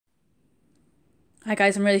Hi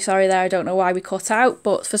guys, I'm really sorry there, I don't know why we cut out,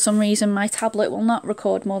 but for some reason my tablet will not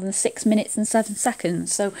record more than 6 minutes and 7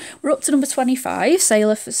 seconds. So we're up to number 25,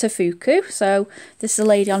 Sailor Safuku. So this is a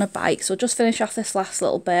lady on a bike, so we'll just finish off this last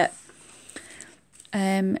little bit.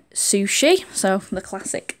 Sushi, so the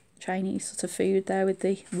classic Chinese sort of food there with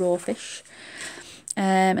the raw fish.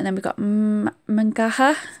 And then we've got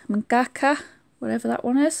mangaka, whatever that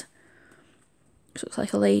one is. It looks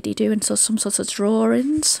like a lady doing some sort of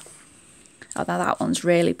drawings. Oh, now that one's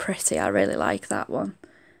really pretty. I really like that one.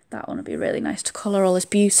 That one would be really nice to colour all this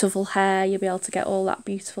beautiful hair. You'll be able to get all that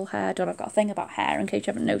beautiful hair done. I've got a thing about hair in case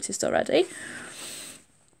you haven't noticed already.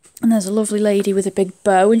 And there's a lovely lady with a big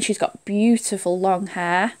bow, and she's got beautiful long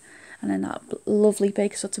hair. And then that lovely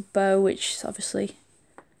big sort of bow, which is obviously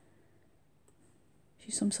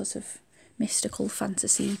she's some sort of mystical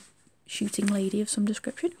fantasy shooting lady of some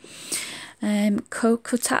description.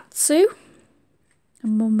 Kokotatsu.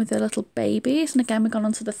 And one with the little babies, and again we've gone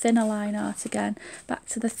on to the thinner line art again, back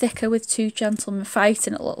to the thicker with two gentlemen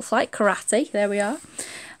fighting. It looks like karate, there we are.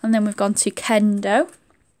 And then we've gone to kendo,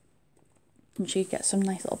 and you get some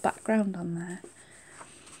nice little background on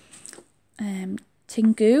there.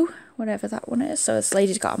 Tingu, whatever that one is. So this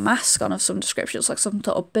lady's got a mask on of some description. It looks like some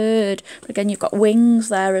sort of bird, but again you've got wings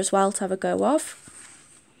there as well to have a go of.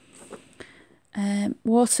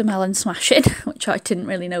 Watermelon smashing, which I didn't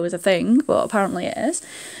really know was a thing, but apparently it is.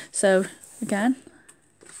 So again,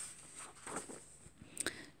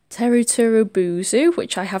 Teruturu Buzu,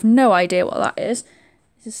 which I have no idea what that is.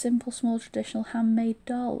 It's a simple, small, traditional handmade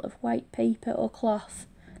doll of white paper or cloth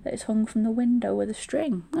that is hung from the window with a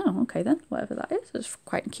string. Oh, okay then, whatever that is. It's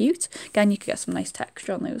quite cute. Again, you could get some nice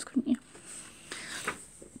texture on those, couldn't you?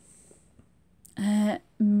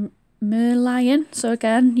 Merlion. So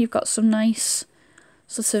again, you've got some nice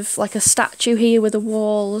sort of like a statue here with the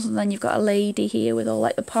walls, and then you've got a lady here with all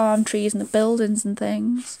like the palm trees and the buildings and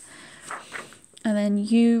things. And then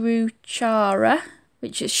Yuru Chara,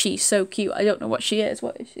 which is, she's so cute. I don't know what she is.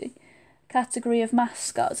 What is she? Category of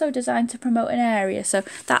mascot. So designed to promote an area. So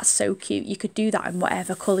that's so cute. You could do that in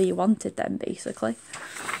whatever colour you wanted then, basically.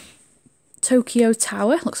 Tokyo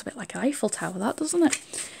Tower. Looks a bit like Eiffel Tower, that, doesn't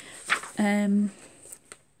it?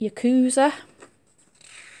 Yakuza.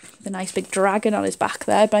 The nice big dragon on his back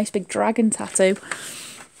there. Nice big dragon tattoo.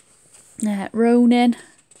 Ronin.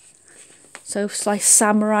 So slice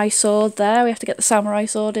samurai sword there. We have to get the samurai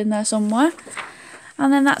sword in there somewhere.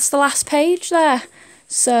 And then that's the last page there.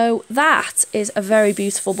 So that is a very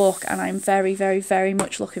beautiful book, and I'm very, very, very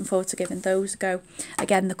much looking forward to giving those a go.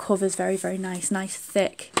 Again, the cover's very, very nice. Nice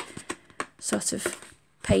thick sort of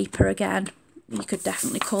paper again. You could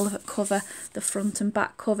definitely cover the front and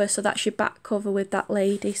back cover. So that's your back cover with that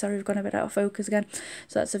lady. Sorry, we've gone a bit out of focus again.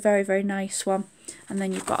 So that's a very, very nice one. And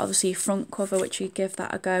then you've got obviously your front cover, which you give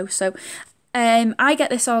that a go. So I get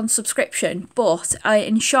this on subscription, but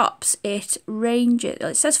in shops it ranges.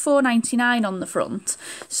 It says £4.99 on the front.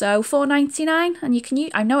 So £4.99, and you can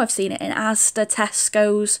use. I know I've seen it in Asda,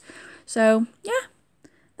 Tesco's. So yeah,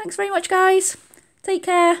 thanks very much, guys. Take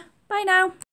care. Bye now.